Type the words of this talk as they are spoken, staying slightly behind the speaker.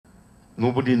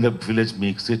Nobody in the village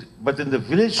makes it. But in the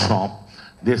village shop,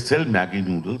 they sell Maggi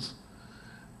noodles.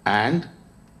 And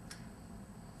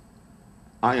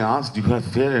I asked, do you have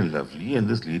Fair and Lovely? And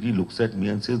this lady looks at me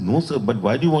and says, no, sir, but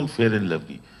why do you want Fair and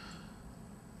Lovely?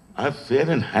 I have Fair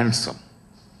and Handsome.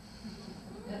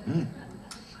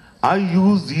 I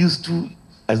use these two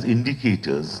as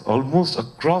indicators almost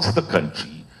across the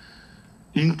country,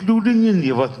 including in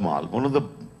Yavatmal, one of the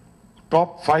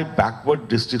top 5 backward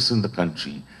districts in the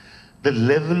country, the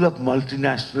level of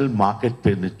multinational market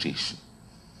penetration.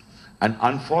 And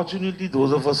unfortunately,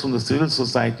 those of us from the civil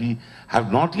society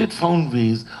have not yet found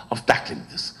ways of tackling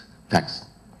this. Thanks.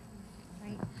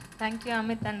 Thank you,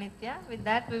 Amit and Nitya. With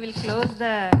that, we will close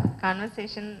the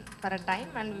conversation for a time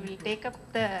and we will take up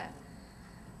the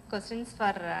questions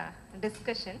for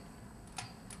discussion.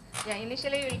 Yeah,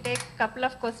 initially we will take a couple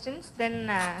of questions,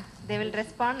 then they will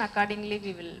respond. Accordingly,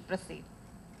 we will proceed.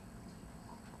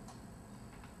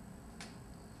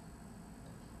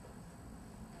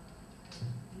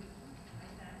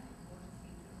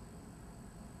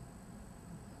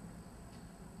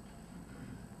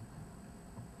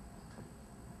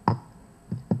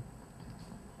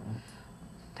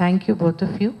 Thank you both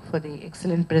of you for the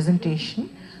excellent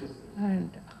presentation. And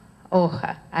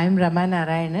I'm Rama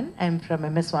Narayanan. I'm from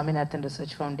MS Swaminathan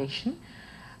Research Foundation.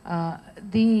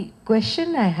 The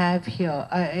question I have here,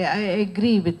 I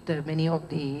agree with many of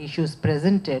the issues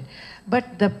presented,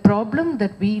 but the problem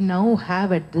that we now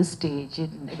have at this stage,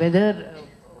 whether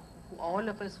all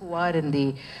of us who are in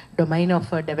the domain of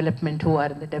development, who are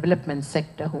in the development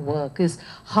sector, who work, is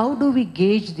how do we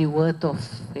gauge the worth of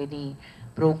any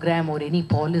program or any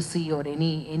policy or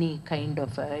any kind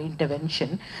of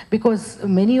intervention, because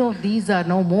many of these are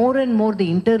now more and more the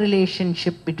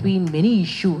interrelationship between many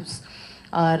issues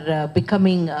are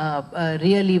becoming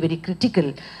really very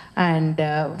critical. And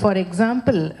for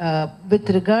example, with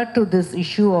regard to this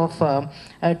issue of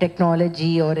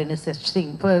technology or any such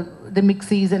thing, for the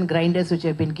mixies and grinders which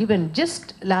have been given,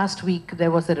 just last week there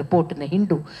was a report in the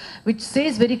Hindu which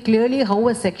says very clearly how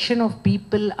a section of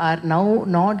people are now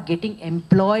not getting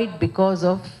employed because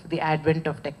of the advent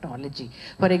of technology.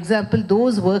 For example,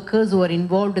 those workers who are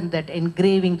involved in that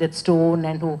engraving that stone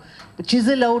and who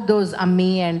chisel out those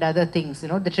ammi and other things, you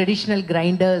know, the traditional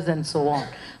grinders and so on.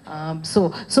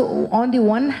 So on the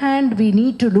one hand, we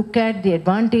need to look at the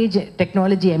advantage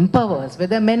technology empowers,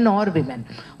 whether men or women.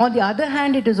 On the other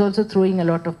hand, it is also throwing a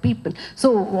lot of people.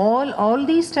 So all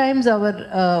these times,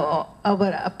 our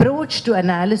approach to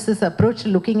analysis, approach to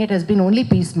looking at has been only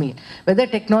piecemeal, whether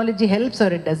technology helps or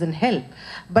it doesn't help.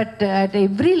 But at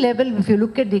every level, if you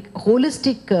look at the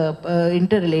holistic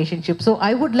interrelationship, so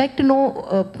I would like to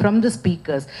know from the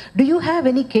speakers, do you have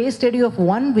any case study of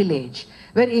one village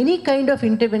where any kind of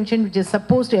intervention which is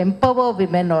supposed to empower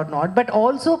women or not, but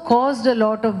also caused a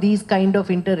lot of these kind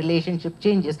of interrelationship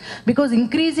changes? Because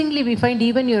increasingly we find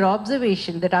even your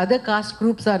observation that other caste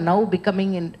groups are now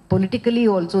becoming, in politically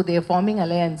also they are forming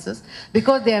alliances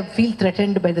because they feel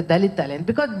threatened by the Dalit Alliance,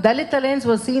 because Dalit Alliance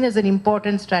was seen as an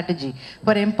important strategy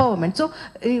for empowerment. So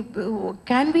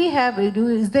can we have,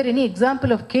 is there any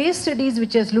example of case studies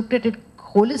which has looked at it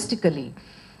holistically,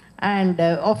 and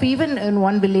of even in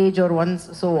one village or one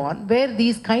so on, where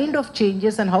these kind of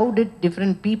changes, and how did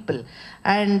different people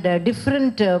and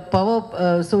different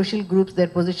power social groups, their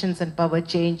positions and power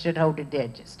changed, and how did they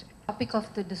adjust? Topic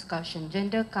of the discussion,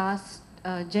 gender, caste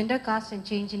and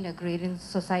change in agrarian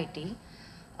society.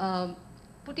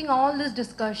 Putting all this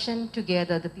discussion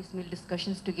together, the piecemeal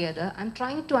discussions together, I'm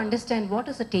trying to understand what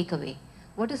is the takeaway.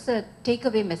 What is the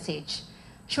takeaway message?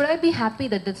 Should I be happy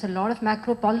that there's a lot of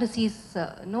macro policies,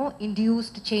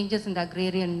 induced changes in the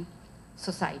agrarian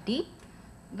society,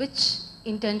 which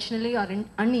intentionally or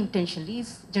unintentionally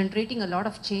is generating a lot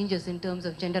of changes in terms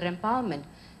of gender empowerment?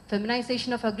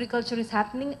 Feminization of agriculture is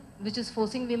happening, which is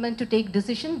forcing women to take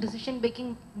decision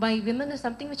making by women is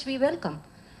something which we welcome.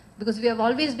 Because we have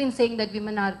always been saying that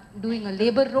women are doing a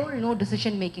labor role, no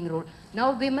decision making role.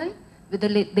 Now women, whether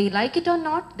they like it or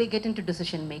not, they get into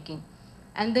decision making.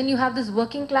 And then you have this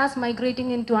working class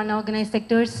migrating into unorganized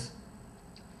sectors,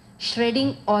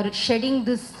 shredding or shedding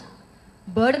this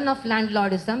burden of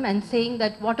landlordism and saying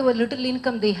that whatever little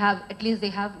income they have, at least they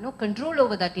have no control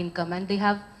over that income and they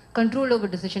have control over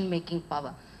decision making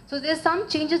power. So there's some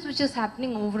changes which is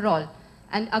happening overall.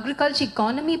 And agriculture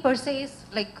economy per se is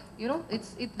like,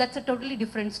 that's a totally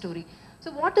different story.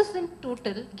 So what is in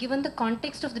total, given the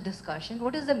context of the discussion,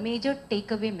 what is the major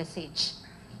takeaway message?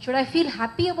 Should I feel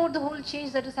happy about the whole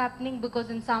change that is happening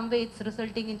because in some way it's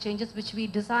resulting in changes which we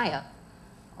desire?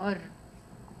 Or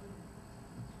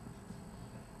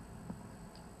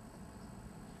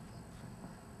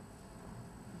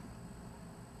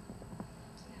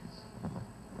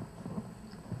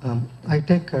I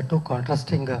take two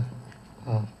contrasting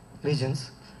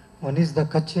regions. One is the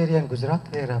Kutch area in Gujarat,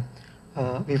 where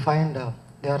we find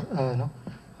they are,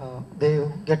 they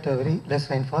get a very less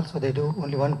rainfall, so they do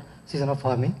only one season of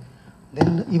farming.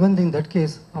 Then even in that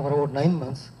case, over about 9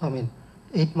 months,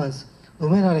 8 months,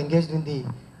 women are engaged in the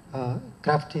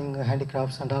crafting,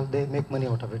 handicrafts and all, they make money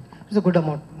out of it. It's a good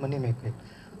amount of money make it.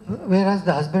 Whereas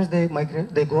the husbands, they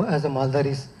migrate, they go as a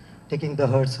maldaris, taking the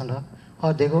herds and all,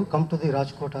 or they come to the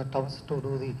Rajkot or towns to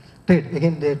do the trade.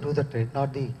 Again, they do the trade,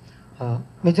 not the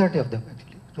majority of them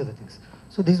actually do the things.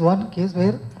 So this is one case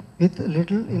where with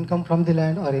little income from the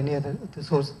land or any other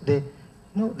source, they,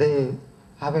 they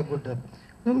have a good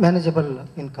manageable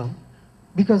income.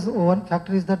 Because one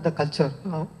factor is that the culture,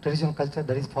 traditional culture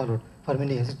that is followed for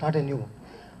many years, it's not a new one.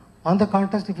 On the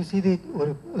contrast, if you see the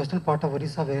western part of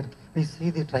Orissa, where we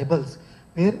see the tribals,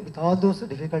 where with all those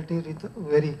difficulties, with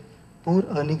very poor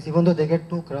earnings, even though they get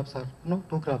two crops,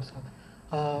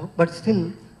 but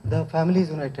still the family is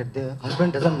united. The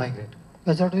husband doesn't migrate.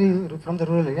 Majority from the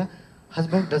rural area,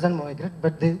 husband doesn't migrate,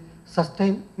 but they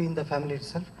sustain in the family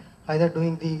itself, either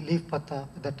doing the leaf patta,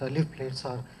 that leaf plates,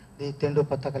 or the tendo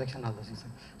patta collection, all those things.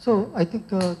 So I think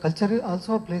culture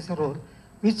also plays a role,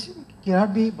 which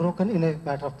cannot be broken in a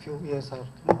matter of few years or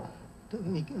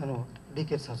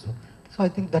decades or so. So I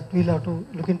think that we'll have to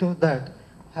look into that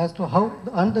as to how,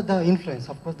 under the influence,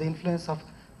 of course, the influence of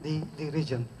the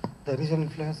region, the regional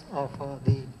influence of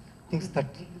the things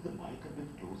that. Keep the mic a bit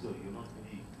closer, you're not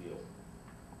very clear.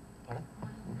 Pardon?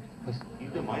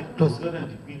 Keep the mic closer and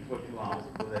repeat what you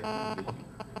asked, because I can't get you.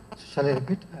 Shall I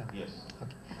repeat? Yes.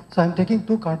 Okay. So I'm taking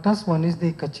two contrasts. One is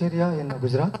the Kutch area in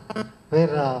Gujarat,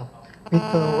 where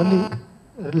with only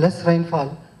less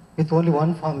rainfall, with only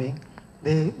one farming,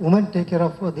 the women take care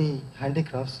of the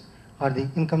handicrafts or the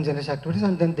income generation activities,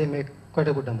 and then they make quite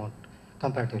a good amount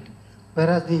comparatively.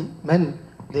 Whereas the men,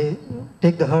 they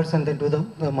take the herds and then do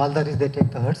the maldaris, they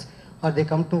take the herds, or they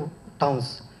come to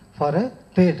towns for a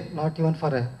trade, not even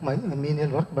for a menial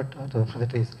work, but for the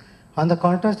trades. On the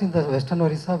contrast, in the western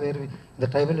Orissa, where the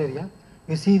tribal area,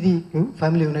 we see the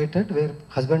family united, where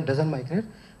husband doesn't migrate.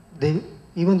 They,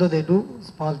 even though they do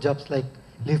small jobs like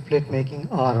leaf plate making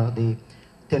or the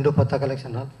tendo patta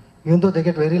collection, all, even though they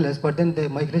get very less, but then the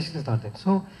migration is not there.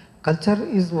 So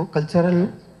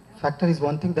cultural factor is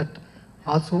one thing that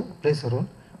also plays a role,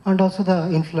 and also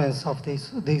the influence of the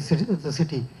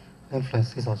city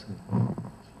influence is also there.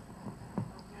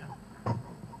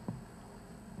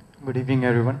 Good evening,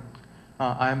 everyone.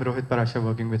 I am Rohit Parasha,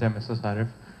 working with MSSRF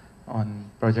on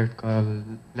project called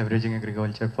Leveraging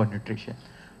Agriculture for Nutrition.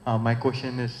 My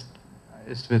question is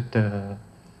with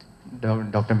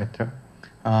Dr. Mitra.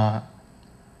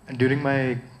 During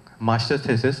my master's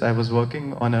thesis, I was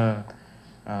working on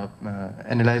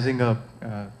analyzing a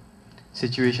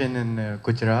situation in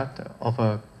Gujarat of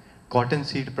a cotton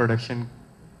seed production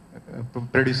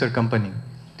producer company.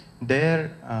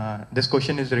 There, this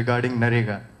question is regarding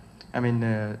Narega. I mean,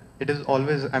 it is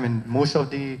always, I mean, most of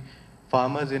the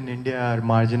farmers in India are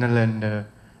marginal and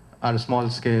are small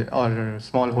scale or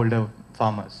smallholder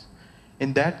farmers.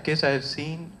 In that case, I have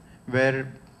seen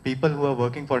where people who are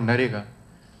working for Narega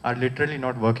are literally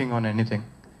not working on anything,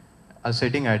 are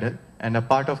sitting idle, and a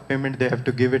part of payment they have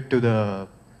to give it to the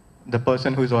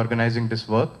person who is organizing this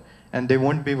work, and they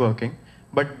won't be working.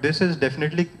 But this is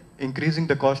definitely increasing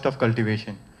the cost of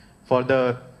cultivation for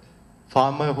the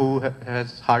farmer who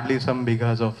has hardly some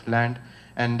bighas of land.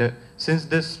 And since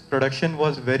this production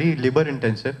was very labor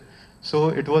intensive, so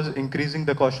it was increasing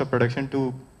the cost of production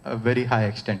to a very high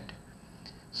extent.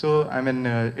 So I mean,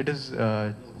 it is.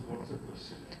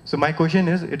 So my question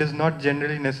is, it is not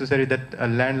generally necessary that a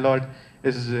landlord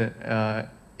is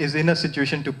in a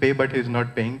situation to pay, but he is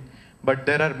not paying. But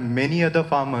there are many other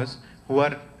farmers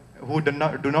who do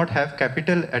not have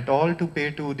capital at all to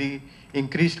pay to the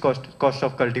increased cost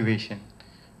of cultivation.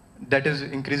 That is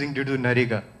increasing due to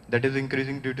Narega. That is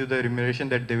increasing due to the remuneration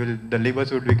that the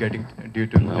laborers would be getting due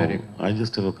to Narega. I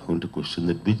just have a counter question.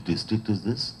 That which district is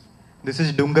this? This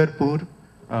is Dungarpur,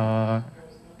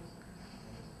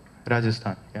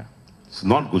 Rajasthan. Yeah. It's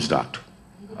not Gujarat.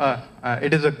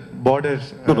 It is a border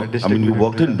district. I mean, you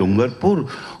worked in Dungarpur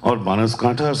or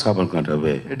Banaskantha or Sabarkantha?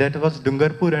 Where? That was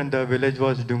Dungarpur and the village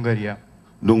was Dungaria.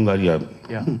 Dungaria.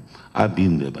 Yeah. I've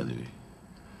been there, by the way.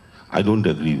 I don't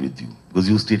agree with you. Because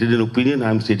you stated an opinion,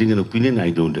 I'm stating an opinion, I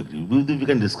don't agree. We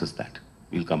can discuss that.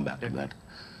 We'll come back to that.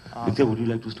 Nitya, would you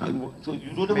like to start? So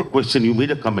you don't have a question, you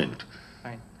made a comment.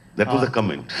 Fine. That was a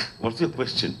comment. What's your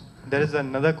question? There is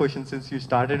another question since you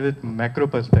started with macro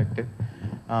perspective.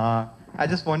 I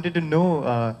just wanted to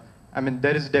know, I mean,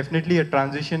 there is definitely a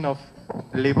transition of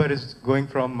labor is going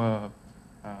from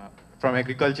from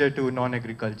agriculture to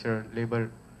non-agriculture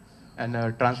labor, and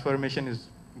transformation is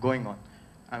going on.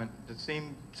 I mean, the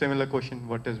similar question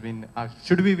what has been asked.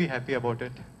 Should we be happy about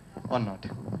it or not?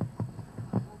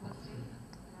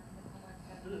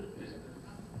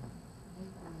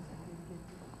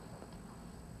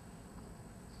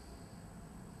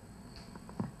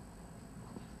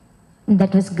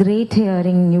 That was great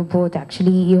hearing you both.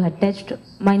 Actually, you had touched.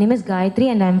 My name is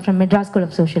Gayatri and I'm from Madras School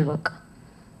of Social Work.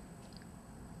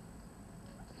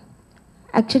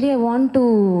 Actually, I want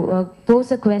to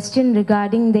pose a question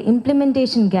regarding the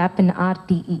implementation gap in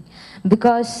RTE.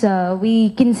 Because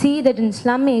we can see that in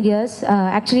slum areas,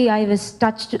 actually I was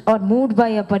touched or moved by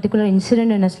a particular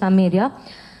incident in a slum area,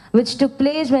 which took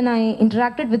place when I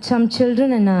interacted with some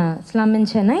children in a slum in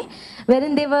Chennai,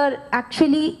 wherein they were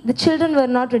actually, the children were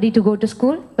not ready to go to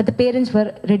school, but the parents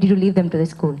were ready to leave them to the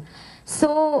school.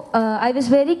 So I was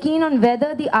very keen on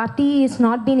whether the RTE is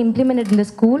not being implemented in the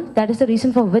school. That is the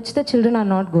reason for which the children are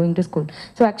not going to school.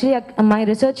 So actually my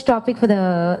research topic for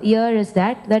the year is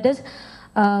that is,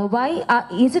 why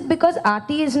is it because RT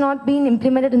is not being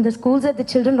implemented in the schools that the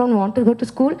children don't want to go to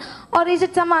school, or is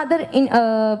it some other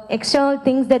external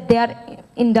things that they are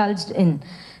indulged in?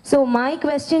 So my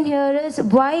question here is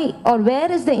why or where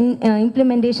is the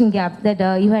implementation gap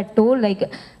that you had told,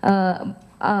 like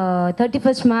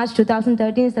 31st March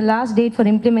 2013 is the last date for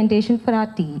implementation for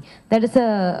RT. That is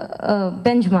a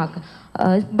benchmark.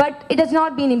 But it has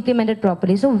not been implemented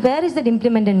properly. So where is that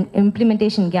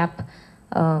implementation gap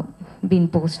being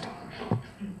posed?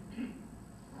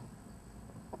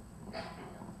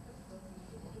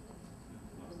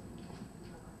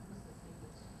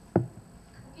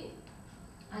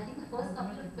 I think the first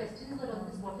couple of questions were on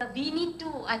this water. We need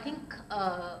to, I think,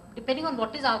 depending on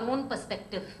what is our own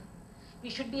perspective, we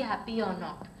should be happy or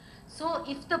not. So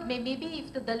if the maybe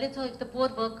if the Dalits or if the poor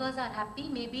workers are happy,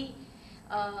 maybe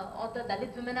or the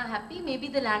Dalit women are happy, maybe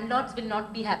the landlords will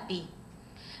not be happy.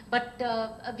 But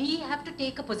we have to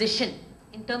take a position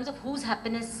in terms of whose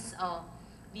happiness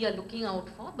we are looking out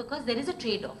for, because there is a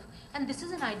trade-off. And this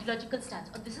is an ideological stance,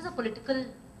 or this is a political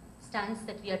stance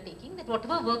that we are taking, that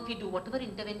whatever work we do, whatever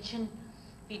intervention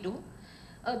we do,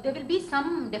 there will be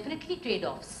some definitely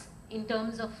trade-offs in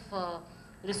terms of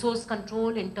resource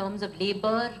control, in terms of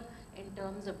labor, in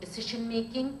terms of decision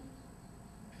making.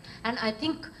 And I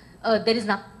think there is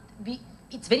not,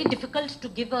 it's very difficult to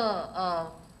give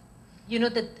you know,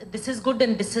 that this is good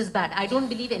and this is bad. I don't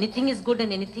believe anything is good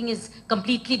and anything is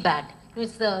completely bad.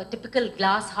 It's the typical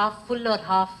glass half full or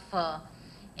half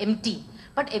empty.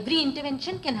 But every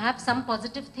intervention can have some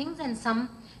positive things and some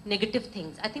negative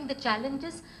things. I think the challenge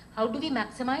is how do we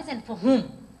maximize and for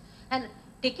whom? And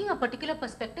taking a particular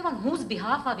perspective on whose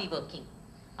behalf are we working?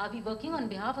 Are we working on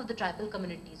behalf of the tribal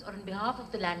communities, or on behalf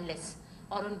of the landless,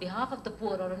 or on behalf of the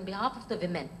poor, or on behalf of the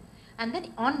women? And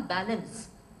then on balance,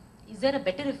 is there a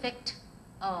better effect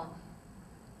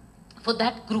for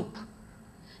that group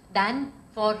than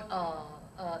for,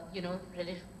 you know,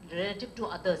 relative to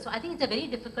others? So I think it's a very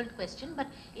difficult question, but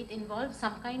it involves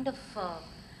some kind of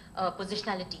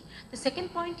positionality. The second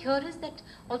point here is that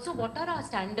also what are our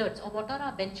standards or what are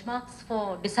our benchmarks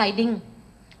for deciding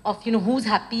of, you know, who's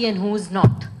happy and who's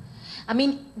not. I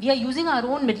mean, we are using our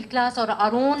own middle class or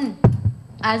our own,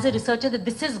 as a researcher, that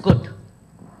this is good.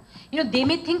 You know, they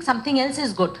may think something else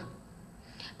is good.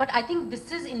 But I think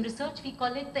this is, in research, we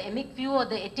call it the emic view or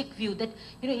the etic view, that,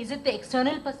 you know, is it the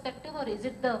external perspective or is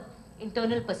it the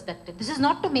internal perspective? This is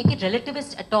not to make it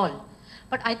relativist at all.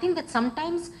 But I think that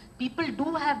sometimes people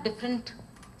do have different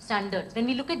standards. When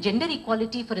we look at gender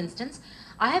equality, for instance,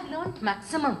 I have learned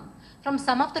maximum from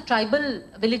some of the tribal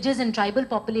villages and tribal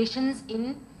populations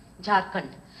in Jharkhand.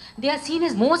 They are seen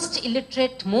as most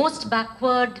illiterate, most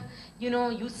backward, you know,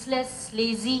 useless,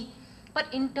 lazy.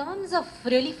 But in terms of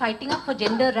really fighting up for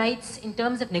gender rights, in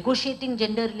terms of negotiating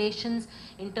gender relations,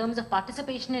 in terms of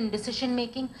participation in decision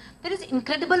making, there is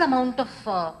incredible amount of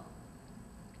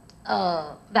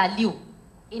value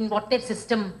in what their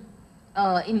system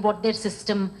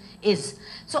is.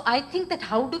 So I think that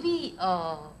how do we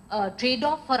trade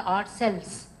off for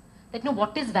ourselves that, you know,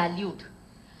 what is valued?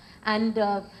 And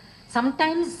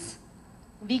sometimes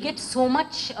we get so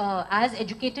much, as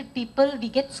educated people, we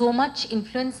get so much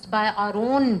influenced by our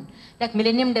own, like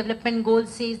Millennium Development Goals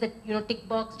says that, you know, tick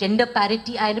box, gender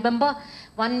parity. I remember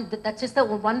that's just the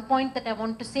one point that I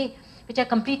want to say, which I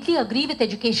completely agree with,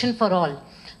 education for all.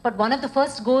 But one of the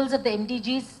first goals of the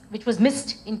MDGs, which was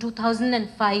missed in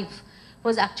 2005,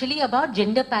 was actually about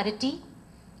gender parity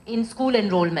in school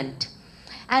enrollment.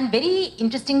 And very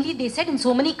interestingly, they said in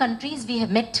so many countries we have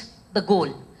met the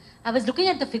goal. I was looking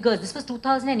at the figures, this was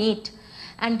 2008,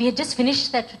 And we had just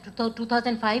finished that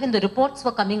 2005 and the reports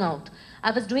were coming out.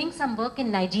 I was doing some work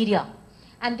in Nigeria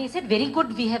and they said, very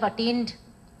good, we have attained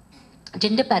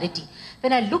gender parity.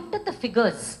 When I looked at the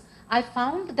figures, I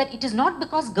found that it is not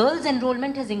because girls'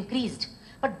 enrollment has increased,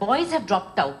 but boys have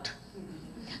dropped out.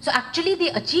 So actually they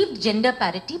achieved gender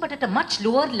parity, but at a much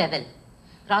lower level.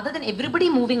 Rather than everybody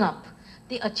moving up,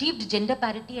 they achieved gender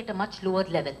parity at a much lower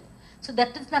level. So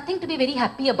that is nothing to be very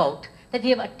happy about, that we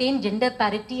have attained gender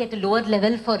parity at a lower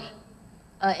level for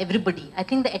everybody. I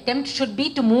think the attempt should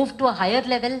be to move to a higher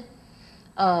level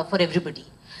for everybody.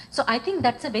 So I think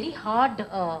that's a very hard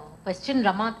question,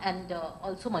 Raman and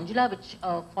also Manjula, which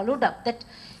followed up, that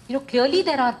clearly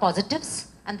there are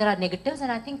positives and there are negatives,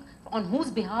 and I think on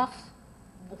whose behalf,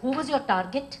 who was your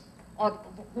target or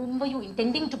whom were you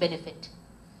intending to benefit?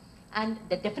 And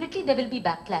definitely there will be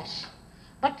backlash,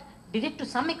 but did it to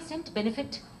some extent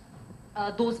benefit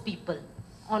those people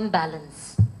on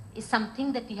balance is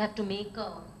something that we have to make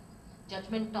a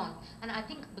judgment on. And I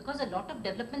think because a lot of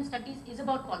development studies is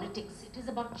about politics, it is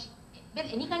about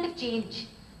any kind of change.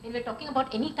 When we're talking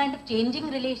about any kind of changing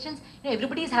relations,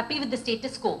 everybody is happy with the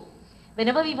status quo.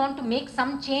 Whenever we want to make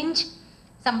some change,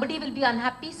 somebody will be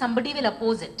unhappy, somebody will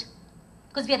oppose it.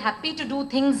 Because we are happy to do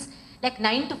things like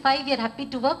 9 to 5, we are happy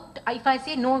to work. If I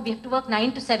say no, we have to work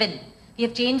 9 to 7, we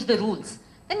have changed the rules,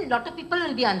 then a lot of people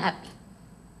will be unhappy.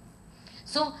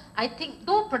 So I think,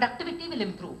 though productivity will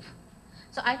improve.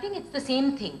 So I think it's the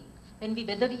same thing.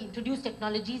 Whether we introduce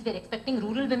technologies, we're expecting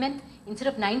rural women, instead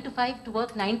of 9 to 5, to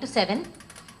work 9 to 7.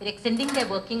 We're extending their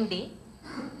working day.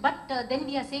 But then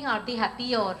we are saying, are they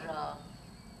happy or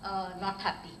not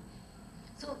happy?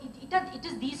 So it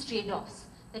is these trade-offs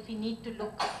that we need to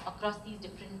look across these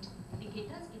different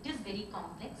indicators. It is very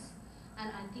complex. And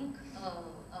I think,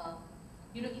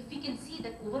 if we can see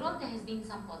that overall there has been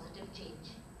some positive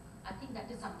change, I think that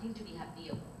is something to be happy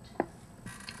about.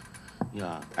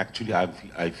 Yeah, actually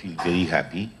I feel very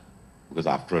happy because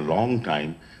after a long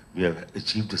time, we have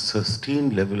achieved a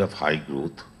sustained level of high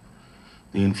growth.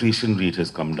 The inflation rate has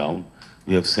come down.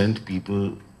 We have sent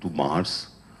people to Mars.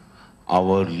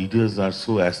 Our leaders are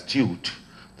so astute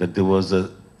that there was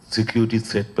a security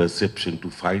threat perception. To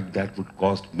fight that would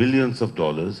cost millions of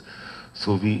dollars.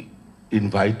 So we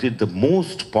invited the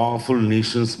most powerful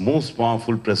nation's most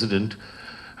powerful president,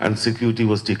 and security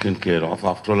was taken care of.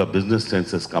 After all, a business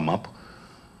sense has come up.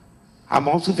 I'm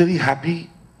also very happy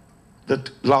that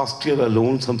last year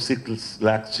alone, some 6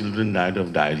 lakh children died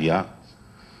of diarrhea.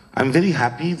 I'm very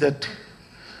happy that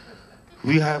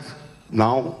we have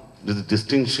now the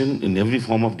distinction in every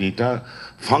form of data,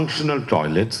 functional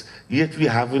toilets, yet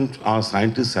our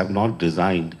scientists have not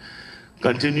designed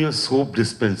continuous soap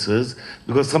dispensers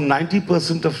because some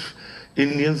 90% of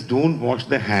Indians don't wash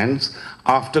their hands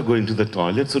after going to the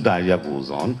toilet, so diarrhea goes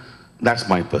on. That's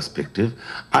my perspective.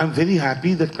 I'm very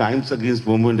happy that crimes against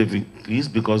women have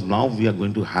increased because now we are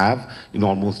going to have in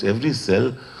almost every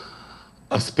cell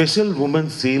a special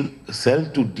women's cell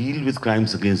to deal with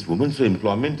crimes against women, so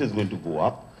employment is going to go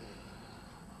up.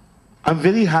 I'm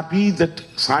very happy that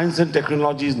science and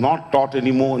technology is not taught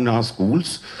anymore in our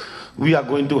schools. We are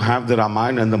going to have the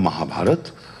Ramayana and the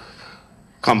Mahabharata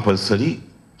compulsory.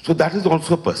 So that is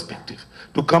also a perspective.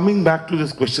 To coming back to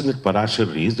this question that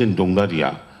Parashar raised in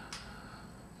Dongaria,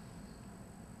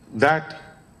 that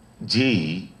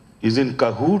JE is in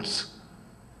cahoots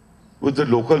with the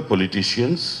local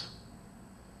politicians.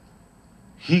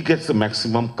 He gets the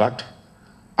maximum cut.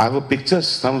 I have a picture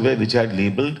somewhere which I had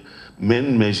labeled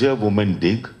men measure, women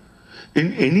dig.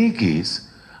 In any case,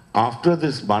 after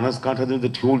this Banaskantha,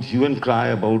 the whole hue and cry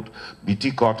about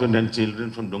BT cotton and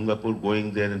children from Dungapur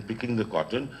going there and picking the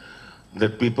cotton,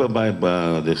 that paper by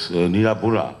Neera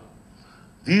Bura,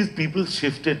 these people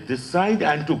shifted this side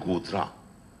and to Godhra.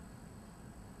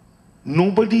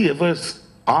 Nobody ever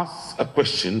asks a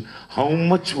question, how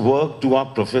much work do our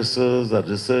professors, our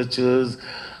researchers,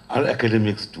 our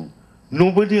academics do?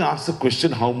 Nobody asks the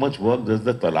question, how much work does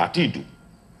the Talati do?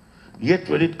 Yet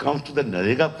when it comes to the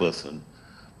Narega person,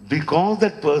 because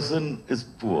that person is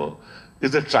poor,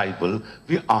 is a tribal,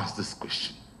 we ask this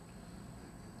question.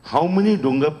 How many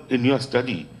Dunga in your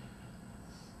study,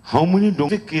 how many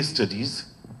Dunga case studies?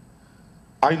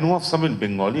 I know of some in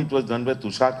Bengali. It was done by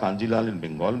Tushar Kanjilal in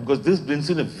Bengal, because this brings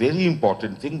in a very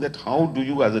important thing, that how do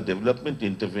you as a development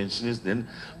interventionist then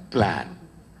plan?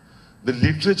 The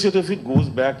literature of it goes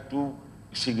back to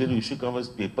Shigeru Ishikawa's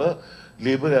paper,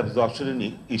 Labor Absorption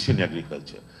in Asian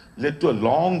Agriculture. Led to a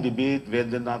long debate,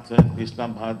 Vedanthan, Krishna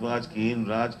Bhardwaj, K.N.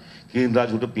 Raj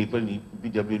wrote a paper in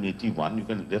EPW in 81. You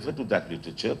can refer to that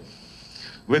literature,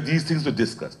 where these things were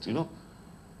discussed,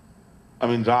 I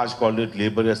mean, Raj called it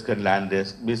labor-esque and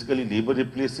land-esque, basically labor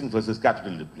replacing versus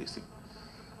capital replacing.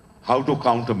 How to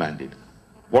countermand it.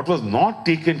 What was not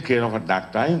taken care of at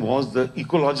that time was the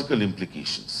ecological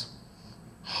implications.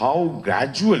 How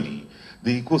gradually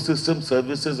the ecosystem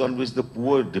services on which the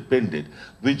poor depended,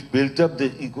 which built up the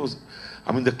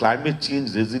the climate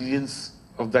change resilience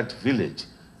of that village,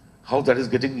 how that is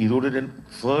getting eroded and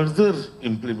further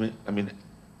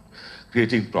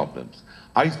creating problems.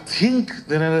 I think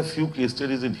there are a few case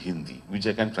studies in Hindi, which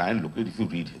I can try and look at if you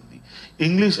read Hindi.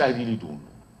 English, I really don't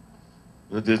know.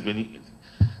 But there's many.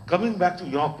 Coming back to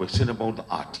your question about the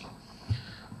RT.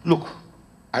 Look,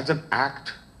 as an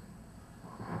act,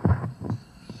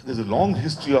 there's a long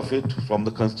history of it from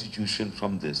the Constitution,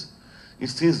 from this. It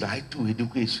says right to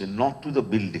education, not to the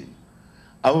building.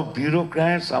 Our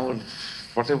bureaucrats, our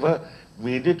whatever,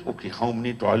 made it, okay, how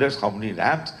many toilets, how many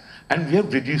ramps, and we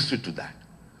have reduced it to that.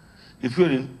 If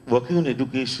you're working on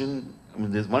education,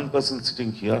 there's one person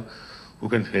sitting here who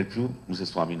can help you,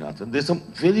 Mrs. Swaminathan. There's some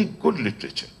very good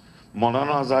literature,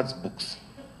 Maulana Azad's books,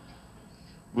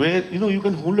 where you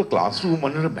can hold a classroom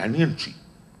under a banyan tree,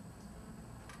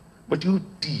 but you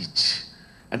teach.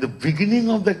 And the beginning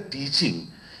of that teaching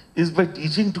is by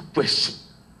teaching to question.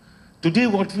 Today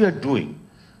what we are doing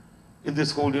in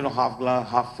this whole half glass,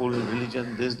 half full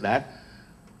religion, this, that,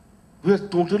 we are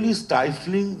totally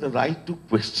stifling the right to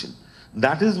question.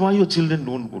 That is why your children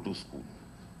don't go to school.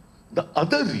 The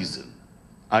other reason,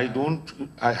 I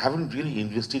haven't really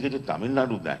investigated Tamil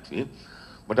Nadu that way,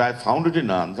 but I found it in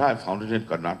Andhra, I found it in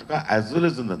Karnataka, as well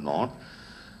as in the north,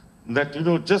 that,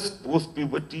 just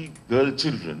post-puberty girl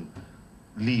children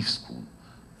leave school.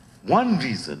 One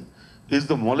reason is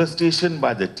the molestation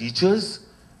by the teachers,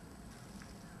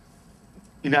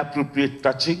 inappropriate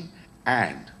touching,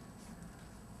 and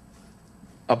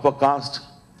upper caste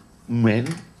men,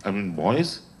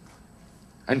 boys,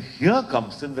 and here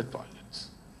comes in the toilets.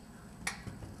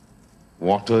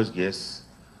 Water, yes.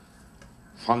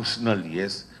 Functional,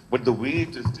 yes. But the way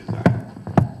it is designed,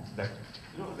 that,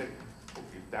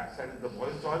 that side is the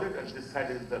boys' toilet and this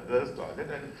side is the girls' toilet,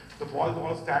 and the boys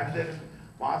all stand there and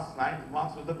pass 9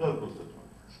 marks when the girl goes to the toilet.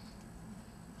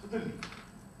 So they leave.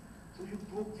 So you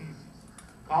broke these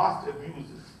caste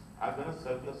abuses. I've done a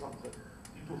survey of some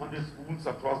 200 schools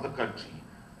across the country.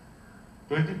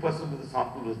 20% of the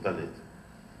sample was Dalit.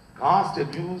 Caste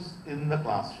abuse in the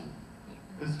classroom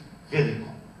is very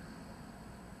common.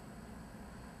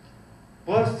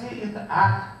 Per se, in the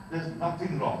act, there's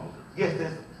nothing wrong with it. Yes,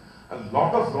 there's a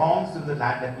lot of wrongs in the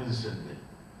land acquisition bill.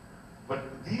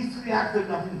 But these 3 acts, there's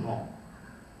nothing wrong.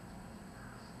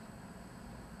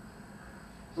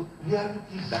 So we have to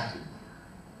keep that in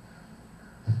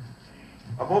mind.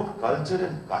 About culture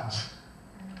and Kutch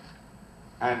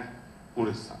and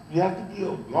Orissa, we have to be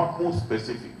a lot more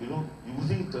specific,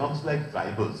 using terms like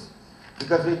tribals.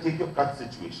 Because when you take your Kutch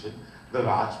situation, the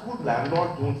Rajput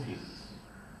landlords don't face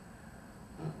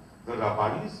this. The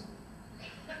Rabaris,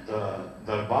 the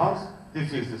Darbars, they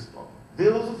face this problem.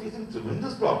 They're also facing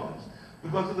tremendous problems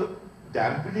because of the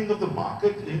dampening of the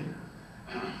market in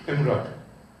embroidery.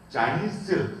 Chinese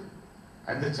silk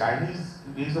and the Chinese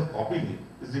ways of copying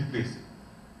it is replacing.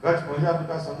 Kutch Mahila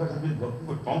Vikas Sangha has been working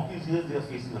for donkeys years, they are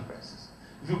facing a crisis.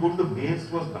 If you go to the main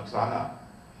stores, Naxana,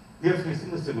 they are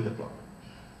facing a similar problem.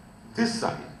 This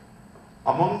side,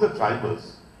 among the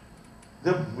tribals,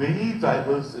 there are many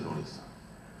tribals in Orissa,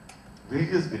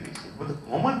 various gradations, but the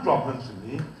common problems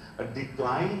remain a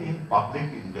decline in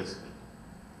public investment.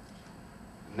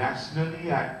 Nationally,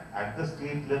 at the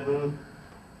state level,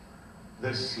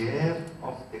 the share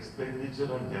of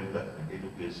expenditure on development,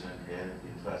 education, health,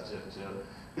 infrastructure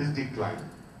is declining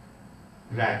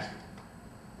gradually.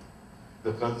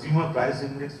 The consumer price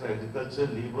index for agriculture,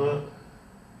 labor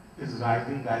is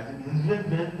rising. Even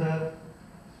when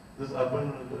this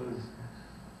urban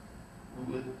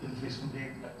inflation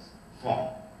rate form.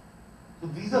 So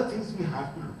these are things we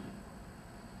have to look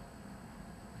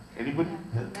at. Anybody?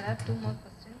 Yeah. There are 2 more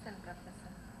questions and Professor.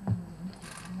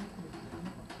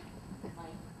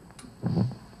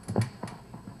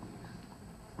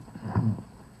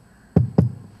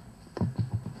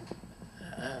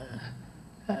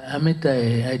 Amit,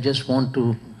 I just want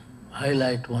to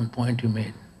highlight one point you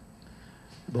made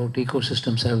about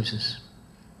ecosystem services.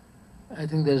 I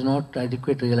think there's not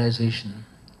adequate realization.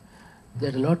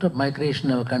 There's a lot of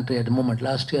migration in our country at the moment.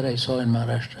 Last year I saw in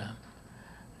Maharashtra,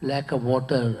 lack of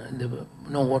water,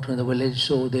 no water in the village,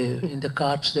 so in the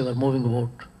carts they were moving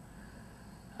about.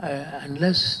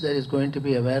 Unless there is going to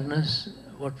be awareness,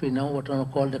 what we now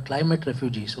call the climate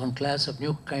refugees, one class of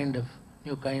new kind of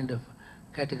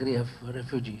category of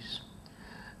refugees,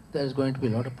 there is going to be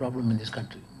a lot of problem in this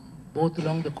country, both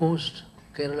along the coast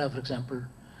Kerala, for example,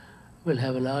 will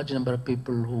have a large number of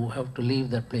people who have to leave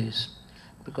their place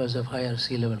because of higher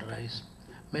sea level rise.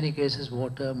 Many cases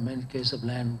water, many cases of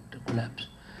land collapse.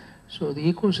 So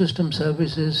the ecosystem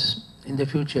services in the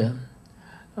future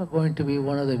are going to be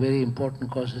one of the very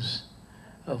important causes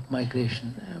of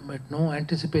migration, but no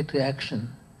anticipatory action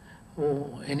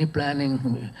or any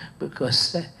planning,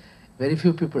 because very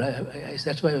few people,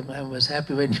 that's why I was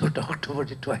happy when you talked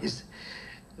about it twice,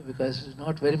 because there's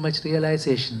not very much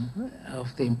realization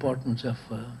of the importance of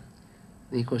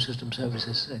the ecosystem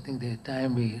services. I think the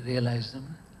time we realize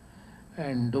them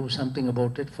and do something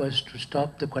about it, first to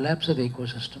stop the collapse of the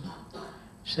ecosystem,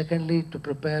 secondly to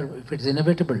prepare, if it's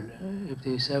inevitable, if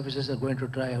the services are going to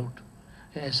dry out,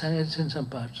 as in some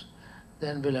parts,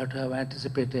 then we'll have to have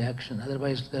anticipatory action,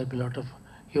 otherwise there'll be a lot of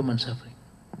human suffering.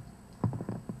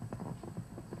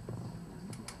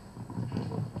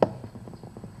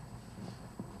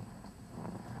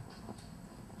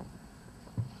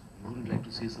 Would you like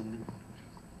to say something?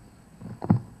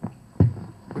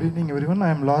 Good evening, everyone. I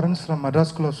am Lawrence from Madras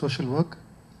School of Social Work.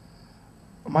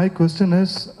 My question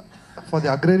is, for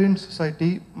the agrarian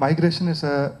society, migration is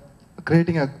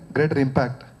creating a greater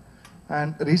impact.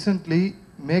 And recently,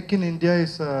 Make in India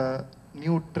is a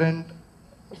new trend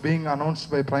being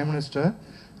announced by Prime Minister.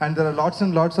 And there are lots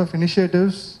and lots of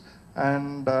initiatives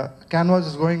and canvas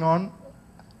is going on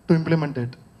to implement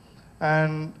it.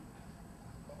 And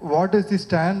what is the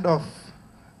stand of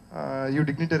you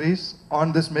dignitaries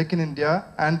on this Make in India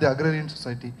and the agrarian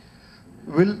society?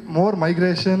 Will more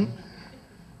migration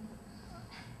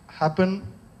happen,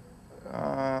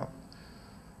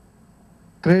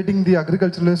 creating the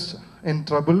agriculturalists in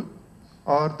trouble,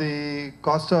 or the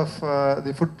cost of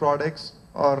the food products,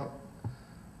 or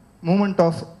movement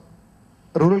of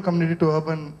rural community to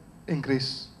urban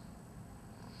increase?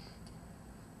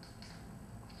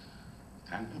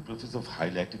 Thank you, Professor, for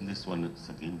highlighting this one. It's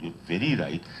again, you're very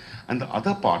right. And the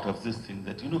other part of this thing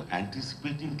that,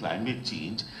 anticipating climate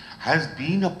change has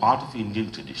been a part of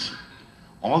Indian tradition.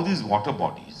 All these water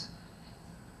bodies,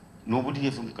 nobody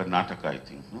here from Karnataka, I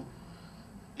think, no?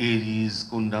 Aries,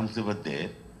 Kundams, they were there.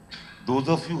 Those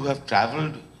of you who have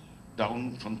traveled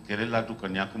down from Kerala to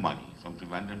Kanyakumari, from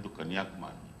Trivandrum to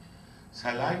Kanyakumari,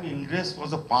 saline ingress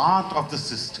was a part of the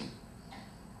system.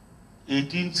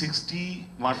 1860,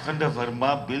 Marthanda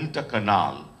Verma built a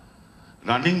canal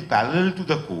running parallel to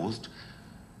the coast.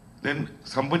 Then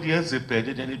somebody else repaired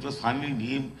it, and it was finally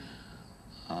named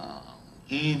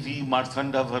A.V.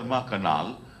 Marthanda Verma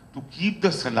Canal to keep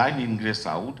the saline ingress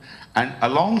out. And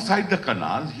alongside the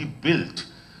canal, he built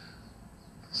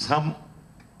some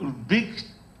big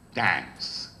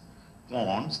tanks,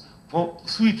 ponds for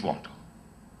sweet water.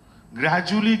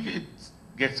 Gradually, it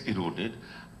gets eroded.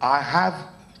 I have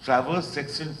traversed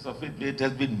sections of it where it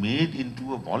has been made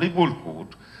into a volleyball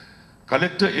court.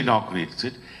 Collector inaugurates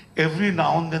it. Every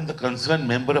now and then the concerned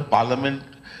member of parliament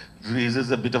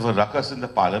raises a bit of a ruckus in the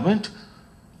parliament.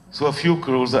 So a few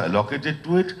crores are allocated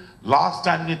to it. Last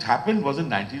time it happened was in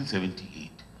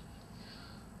 1978.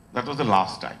 That was the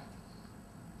last time.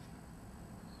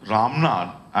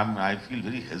 Ramnad, I feel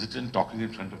very hesitant talking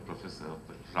in front of Professor,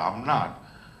 but Ramnad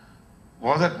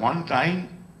was at one time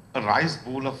a rice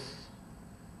bowl of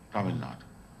Tamil Nadu.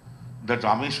 The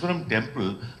Rameshwaram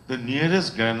temple, the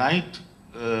nearest granite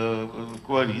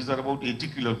quarries are about 80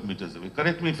 kilometers away.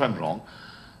 Correct me if I'm wrong.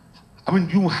 I mean,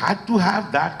 you had to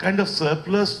have that kind of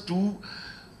surplus to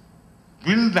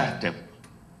build that temple.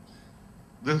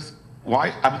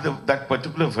 That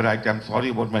particular variety, I'm sorry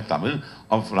about my Tamil,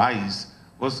 of rice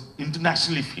was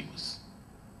internationally famous.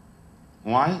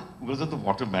 Why? Because of the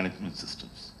water management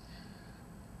systems.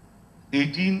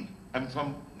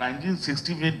 From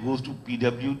 1960, when it goes to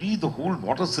PWD, the whole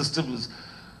water system is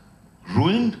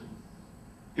ruined.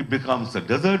 It becomes a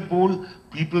desert bowl.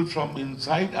 People from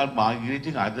inside are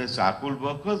migrating either as charcoal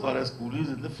workers or as coolies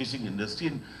in the fishing industry,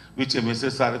 in which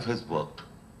MSSRF has worked.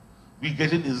 We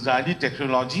get an Israeli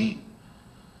technology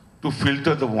to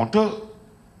filter the water.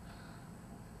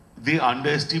 They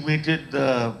underestimated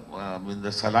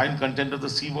the saline content of the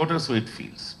seawater, so it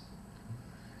fails.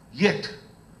 Yet,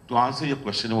 to answer your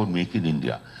question about Make in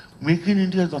India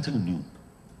is nothing new.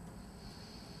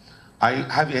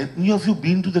 Have any of you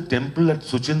been to the temple at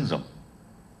Suchindram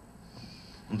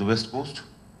on the west coast?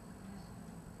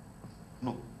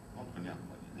 No, not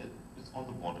Kanyakumari. It's on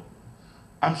the border.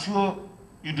 I'm sure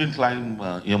you didn't climb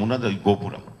Yamuna, the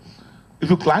Gopuram. If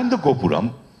you climb the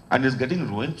Gopuram and it's getting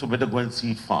ruined, so better go and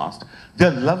see it fast.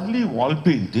 There are lovely wall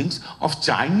paintings of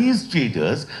Chinese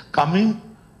traders coming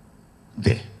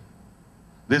there.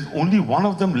 There's only one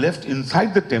of them left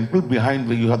inside the temple, behind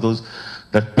where you have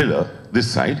that pillar,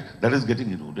 this side, that is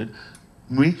getting eroded.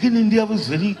 Make in India was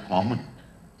very common.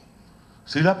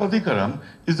 Srilapadikaram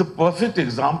is a perfect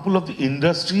example of the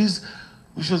industries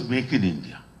which was Make in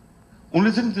India.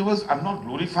 Only thing there was, I'm not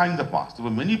glorifying the past, there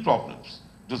were many problems.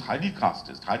 It was highly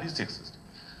casteist, highly sexist.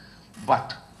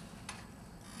 But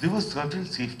there was certain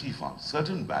safety funds,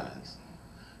 certain balance.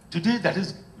 Today that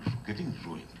is getting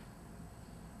ruined.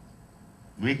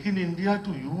 Make in India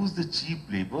to use the cheap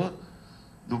labor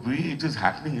the way it is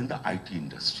happening in the IT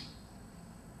industry.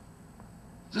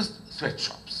 Just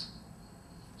sweatshops.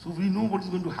 So we know what is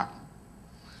going to happen.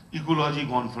 Ecology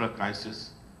gone for a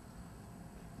crisis.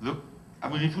 Look, I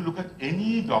mean, if you look at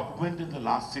any document in the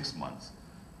last 6 months,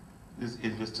 this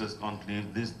investors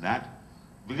conclave, this, that,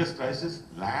 biggest crisis,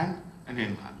 land and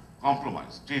environment,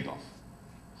 compromise, trade-off.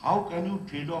 How can you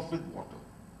trade off with water?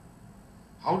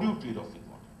 How do you trade off with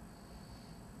water?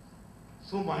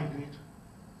 So migrate.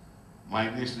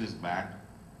 Migration is bad.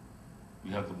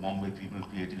 We have the Bombay people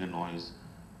creating a noise.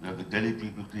 We have the Delhi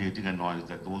people creating a noise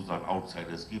that those are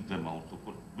outsiders, keep them out, so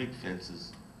put big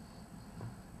fences.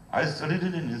 I studied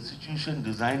in an institution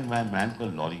designed by a man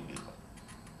called Lorry Baker.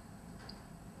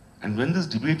 And when this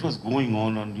debate was going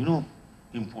on, you know,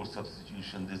 import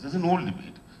substitution, this is an old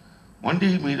debate. One day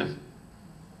he made a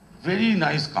very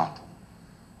nice cartoon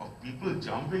of people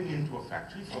jumping into a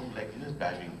factory from like in a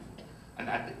diving boot. And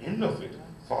at the end of it,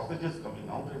 sausages coming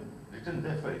out and written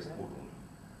there for export only.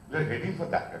 We are heading for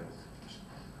that kind of situation.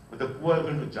 But the poor are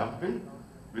going to jump in,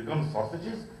 become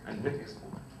sausages and get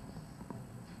exported.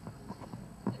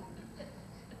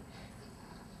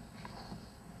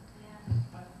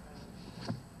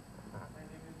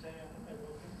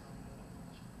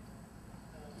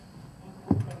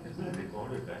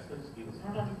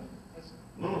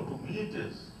 No, to me it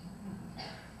is.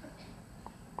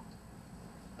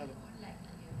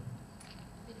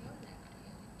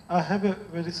 I have a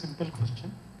very simple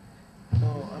question.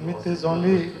 Amit is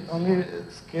only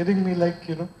scaring me like,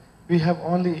 you know, we have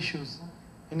only issues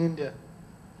in India.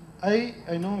 I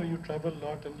know you travel a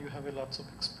lot and you have a lots of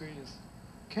experience.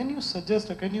 Can you suggest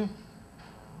or can you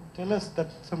tell us that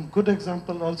some good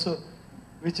example also,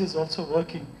 which is also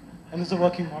working and is a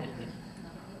working model?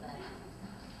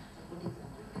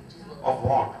 Of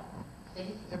what?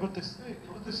 About this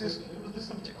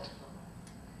subject.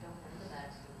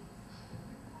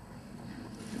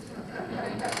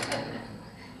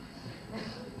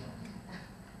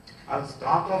 I'll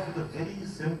start off with a very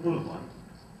simple one.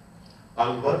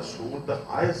 Alwar showed the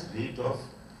highest rate of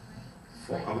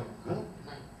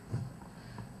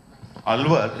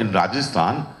Alwar in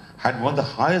Rajasthan had one of the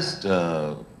highest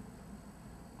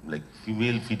like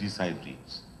female feticide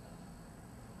rates.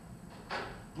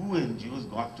 Two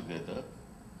NGOs got together.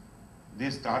 They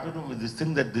started off with this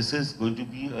thing that this is going to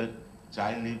be a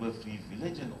child labor free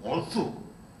village and also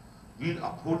we'll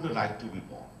uphold the right to be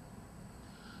born.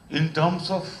 In terms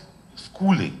of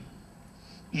schooling,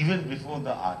 even before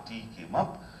the RT came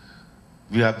up,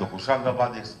 we have the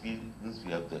Hoshangabad experience,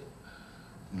 we have the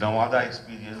Nawada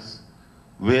experience,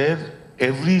 where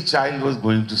every child was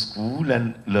going to school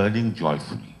and learning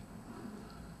joyfully.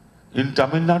 In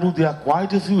Tamil Nadu, there are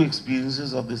quite a few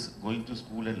experiences of this going to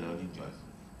school and learning joyfully.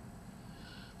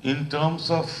 In terms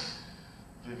of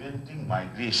preventing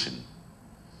migration,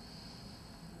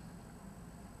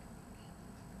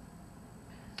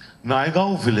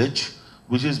 Naigaon village,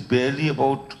 which is barely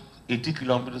about 80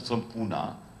 kilometers from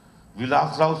Pune,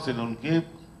 Vilasrao Selonke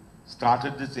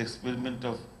started this experiment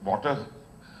of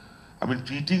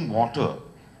treating water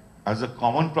as a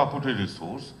common property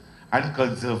resource and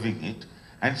conserving it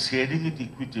and sharing it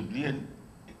equitably and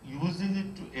using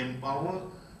it to empower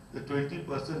the 20%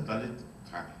 Dalit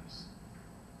families.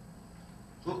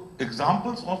 So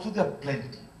examples also there are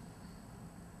plenty.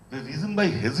 The reason why I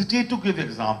hesitate to give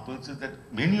examples is that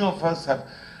many of us have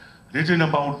written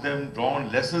about them,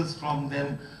 drawn lessons from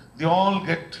them. They all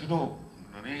get, you know,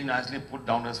 really nicely put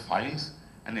down as files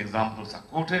and examples are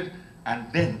quoted and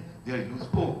then they are used.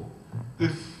 Oh,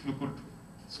 if you could,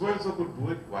 so-and-so could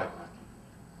do it, why can't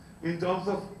you? In terms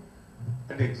of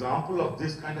an example of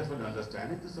this kind of an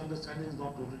understanding, this understanding is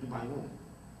not totally my own.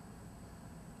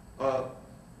 A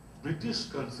British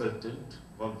consultant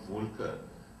called Volcker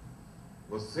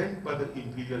was sent by the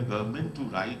imperial government to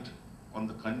write on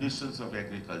the conditions of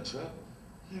agriculture.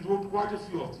 He wrote quite a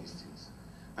few of these things.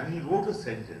 And he wrote a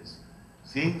sentence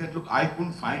saying that, look, I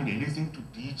couldn't find anything to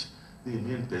teach the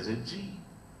Indian peasantry.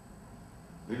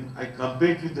 When I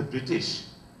compared with the British,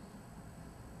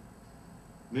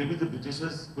 maybe the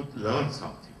Britishers could learn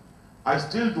something. I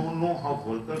still don't know how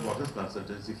Volcker got his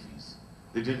consultancy fees.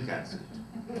 They didn't cancel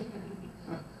it.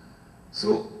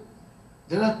 So,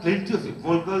 there are plenty of it.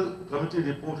 Volcker committee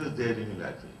report is there in your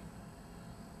library.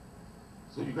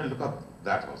 So you can look up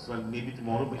that also, and maybe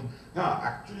tomorrow, yeah,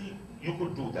 actually you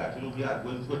could do that. You know, we are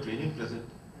going through a training present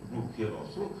group here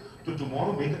also. So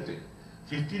tomorrow make a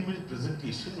 15-minute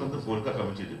presentation on the Volca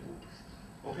committee report.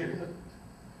 Okay, Rita?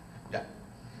 Yeah.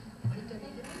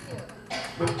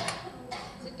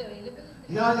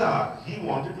 Yeah, he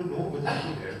wanted to know whether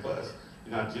he could help us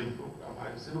in our gym program.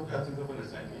 I said, okay, I'll think of an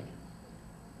assignment.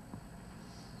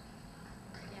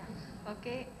 Yeah.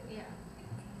 Okay. Yeah.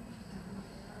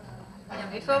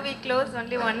 Before we close,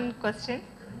 only one question.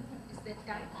 Is there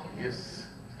time? Yes.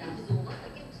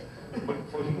 But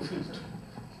for you,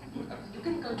 You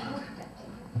can conclude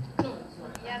that. No,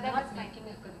 Yeah, that was fine. making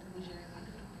a conclusion. I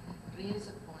wanted to raise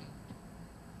a point.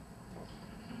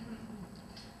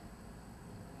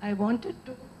 I wanted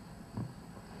to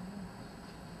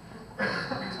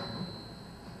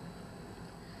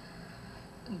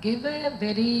give a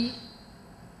very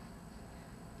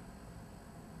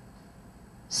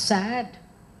sad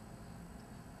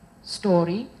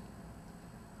story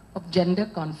of gender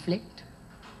conflict,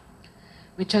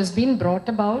 which has been brought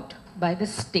about by the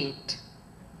state.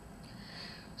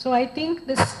 So I think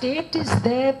the state is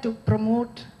there to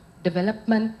promote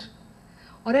development,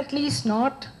 or at least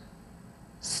not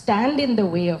stand in the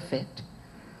way of it.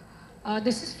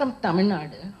 This is from Tamil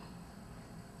Nadu.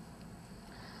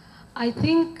 I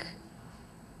think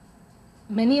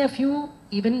many of you,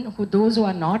 even those who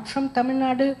are not from Tamil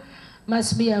Nadu,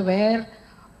 must be aware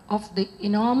of the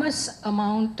enormous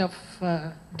amount of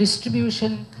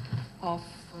distribution of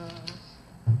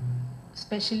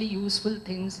especially useful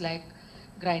things like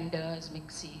grinders,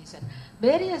 mixies, and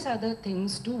various other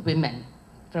things to women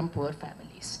from poor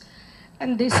families.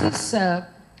 And this is,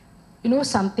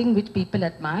 something which people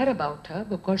admire about her,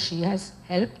 because she has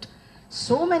helped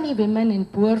so many women in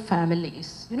poor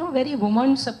families, very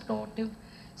woman supportive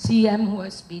CM who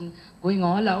has been going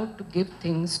all out to give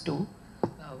things to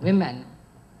women.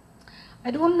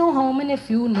 I don't know how many of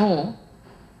you know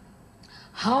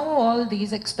how all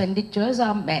these expenditures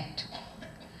are met.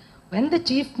 When the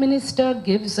chief minister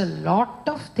gives a lot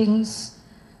of things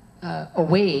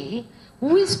away,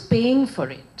 who is paying for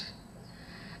it?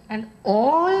 And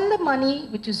all the money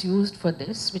which is used for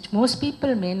this, which most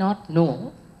people may not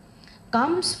know,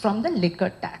 comes from the liquor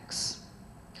tax.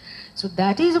 So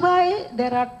that is why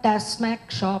there are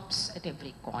Tasmac shops at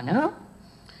every corner.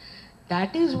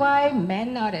 That is why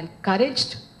men are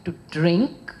encouraged to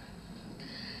drink.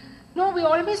 No, we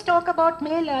always talk about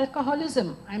male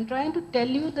alcoholism. I'm trying to tell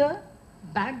you the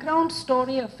background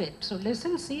story of it. So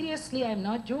listen seriously, I'm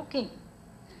not joking.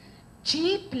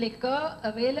 Cheap liquor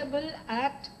available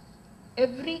at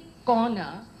every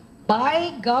corner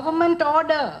by government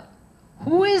order.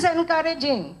 Who is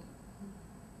encouraging?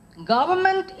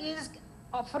 Government is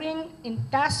offering in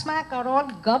Tasmac are all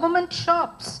government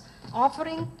shops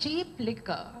offering cheap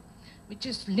liquor, which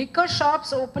is liquor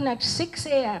shops open at 6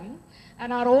 a.m.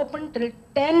 and are open till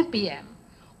 10 p.m.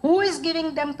 Who is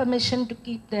giving them permission to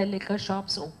keep their liquor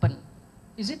shops open?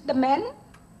 Is it the men?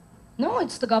 No,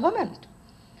 it's the government.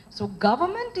 So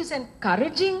government is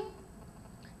encouraging,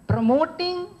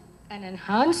 promoting, and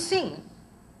enhancing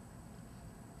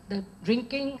the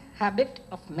drinking habit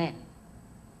of men.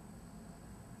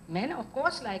 Men, of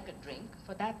course, like a drink.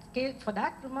 For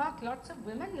that remark, lots of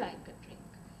women like a drink.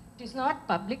 It is not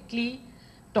publicly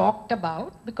talked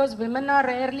about because women are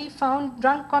rarely found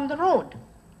drunk on the road.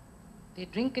 They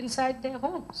drink inside their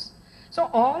homes. So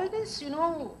all this,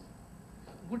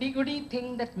 goody-goody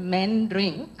thing that men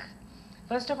drink,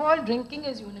 first of all, drinking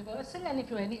is universal, and if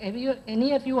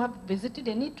any of you have visited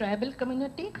any tribal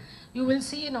community, you will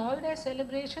see in all their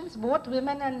celebrations, both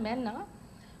women and men are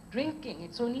drinking.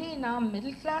 It's only in our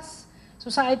middle class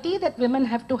society that women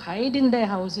have to hide in their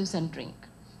houses and drink.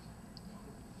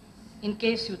 In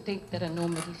case you think there are no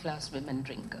middle class women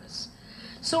drinkers.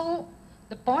 So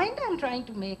the point I'm trying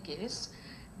to make is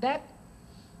that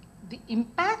the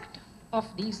impact of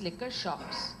these liquor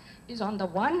shops is, on the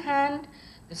one hand,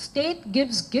 the state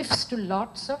gives gifts to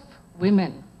lots of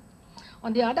women.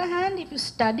 On the other hand, if you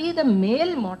study the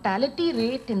male mortality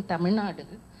rate in Tamil Nadu,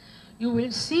 you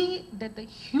will see that the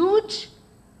huge,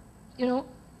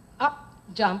 up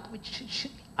jump, which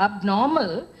should be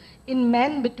abnormal in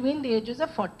men between the ages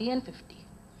of 40 and 50.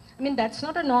 I mean, that's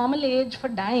not a normal age for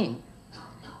dying.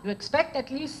 You expect at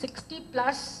least 60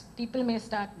 plus people may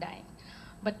start dying.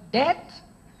 But death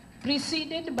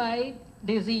preceded by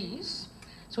disease,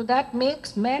 so that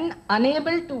makes men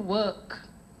unable to work.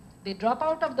 They drop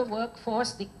out of the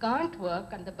workforce, they can't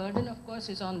work, and the burden, of course,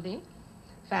 is on the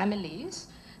families.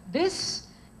 This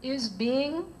is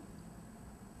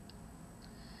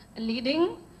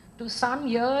leading to some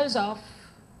years of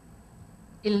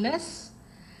illness.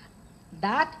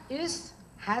 that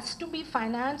has to be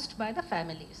financed by the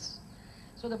families.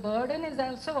 So the burden is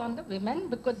also on the women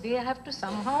because they have to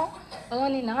somehow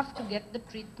earn enough to get the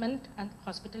treatment and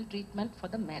hospital treatment for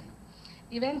the men.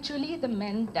 Eventually the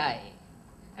men die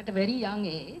at a very young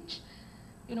age.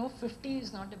 50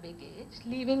 is not a big age,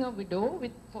 leaving a widow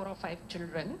with 4 or 5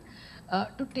 children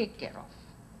to take care of.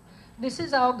 This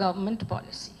is our government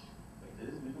policy.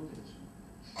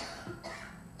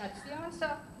 That's the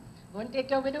answer. Go and take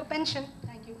your widow pension.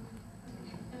 Thank you.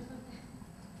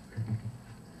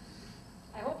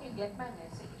 I hope you get my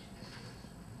message.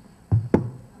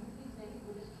 Amit is very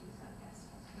good at being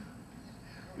sarcastic.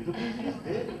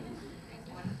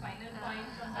 One final point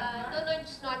from No,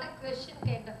 it's not a question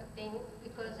kind of a thing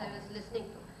because I was listening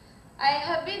to. I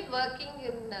have been working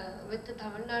with the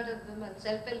Tamil Nadu women,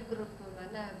 self-help group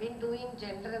women. I have been doing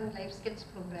gender and life skills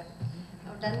program.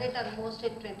 I've done it almost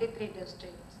in 23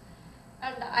 districts.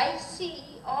 And I see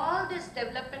all this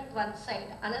development one side,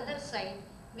 another side,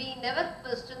 we never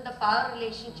question the power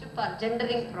relationship or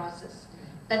gendering process.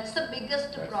 That's the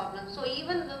biggest problem. So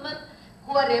even women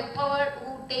who are empowered,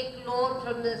 who take loan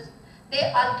from this,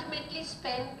 they ultimately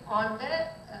spend on the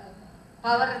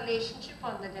power relationship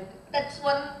on the gender. That's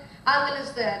one angle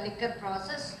is the liquor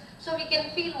process. So we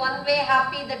can feel one way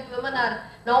happy that women are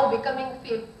now becoming,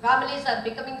 families are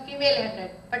becoming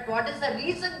female-headed. But what is the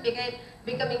reason behind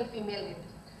becoming female-headed?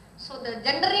 So the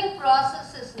gendering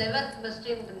process is never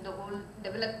questioned in the whole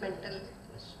developmental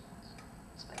question.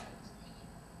 That's my answer.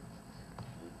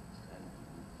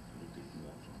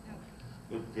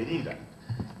 You're very right.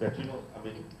 That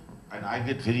and I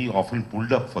get very often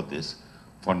pulled up for this,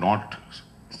 for not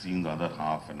seeing the other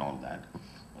half and all that,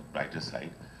 the brighter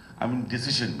side.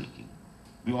 Decision making.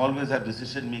 We always have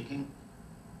decision making.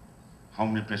 How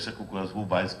many pressure cookers, who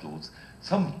buys clothes.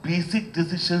 Some basic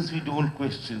decisions we don't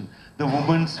question. The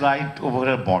woman's right over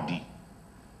her body.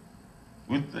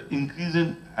 With the increase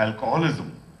in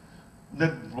alcoholism,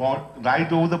 the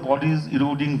right over the body is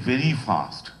eroding very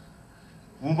fast.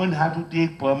 Women have to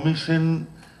take permission.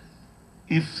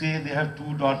 If, say, they have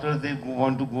 2 daughters, they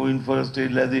want to go in for a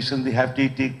sterilization, they have to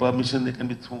take permission, they can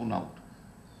be thrown out.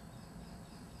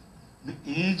 The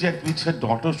age at which her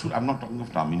daughter should, I'm not talking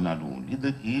of Tamil Nadu only,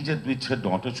 the age at which her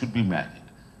daughter should be married.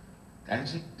 Can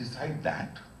she decide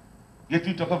that? Yet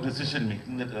we talk of decision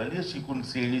making, that earlier she couldn't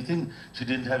say anything, she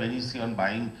didn't have any say on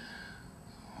buying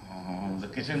the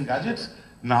kitchen gadgets.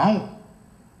 Now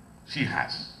she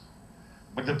has.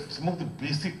 But some of the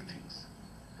basic things,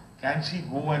 can she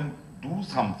go and do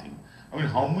something?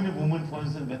 How many women, for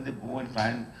instance, when they go and try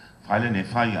and file an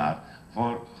FIR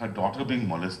for her daughter being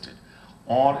molested,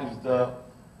 or if the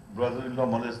brother-in-law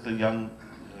molests the young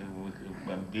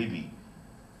baby,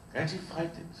 can she fight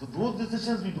it? So those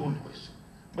decisions we don't question,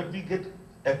 but we get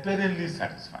apparently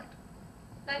satisfied.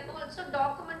 And also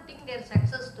documenting their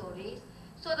success stories.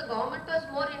 So the government was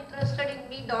more interested in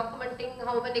me documenting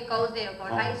how many cows they have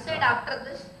got. I said after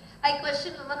this, I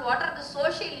questioned women, what are the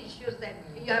social issues that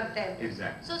you have dealt?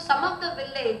 Exactly. So some of the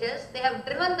villages, they have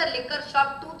driven the liquor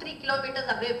shop 2-3 kilometers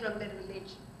away from their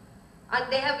village.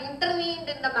 And they have intervened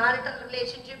in the marital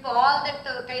relationship, all that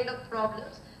kind of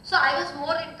problems. So I was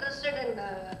more interested in,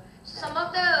 some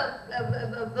of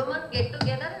the women get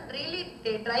together and really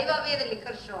they drive away the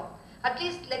liquor shop. At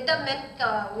least let the men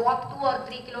walk 2 or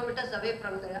 3 kilometers away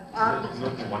from the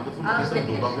The wonderful case of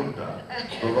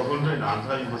Dobagunta in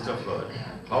Andhra, you must have heard,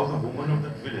 how the women of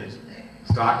that village,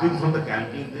 starting from the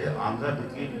campaign there, Andhra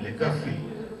became liquor free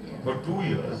for 2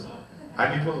 years,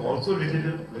 and it was also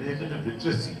related to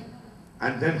literacy.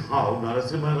 And then how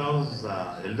Narasimha Rao's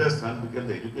elder son became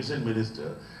the education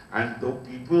minister, and the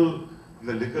people in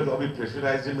the liquor lobby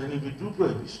pressurized him and he withdrew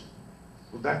prohibition.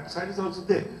 So that side is also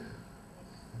there.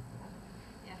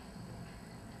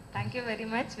 Thank you very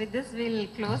much. With this, we'll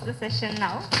close the session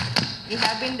now. We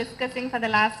have been discussing for the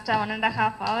last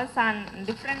 1.5 hours on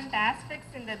different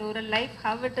aspects in the rural life,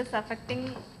 how it is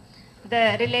affecting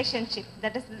the relationship.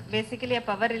 That is basically a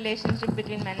power relationship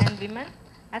between men and women,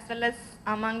 as well as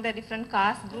among the different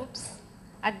caste groups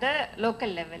at the local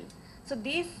level. So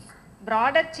these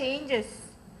broader changes,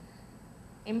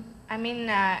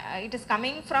 it is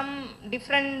coming from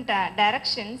different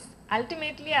directions,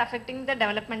 ultimately affecting the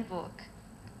development work.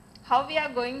 How we are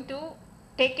going to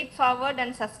take it forward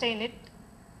and sustain it,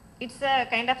 it's a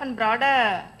kind of a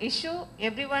broader issue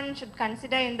everyone should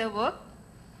consider in the work.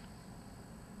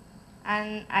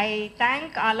 And I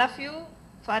thank all of you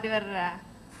for your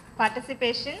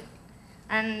participation,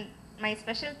 and my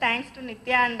special thanks to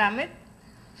Nitya and Amit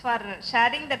for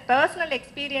sharing their personal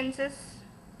experiences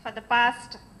for the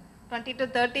past 20 to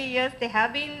 30 years. They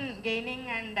have been gaining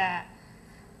and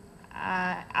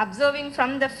observing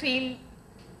from the field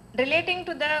relating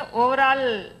to the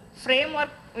overall framework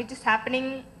which is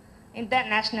happening in the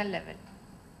national level.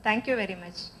 Thank you very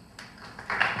much.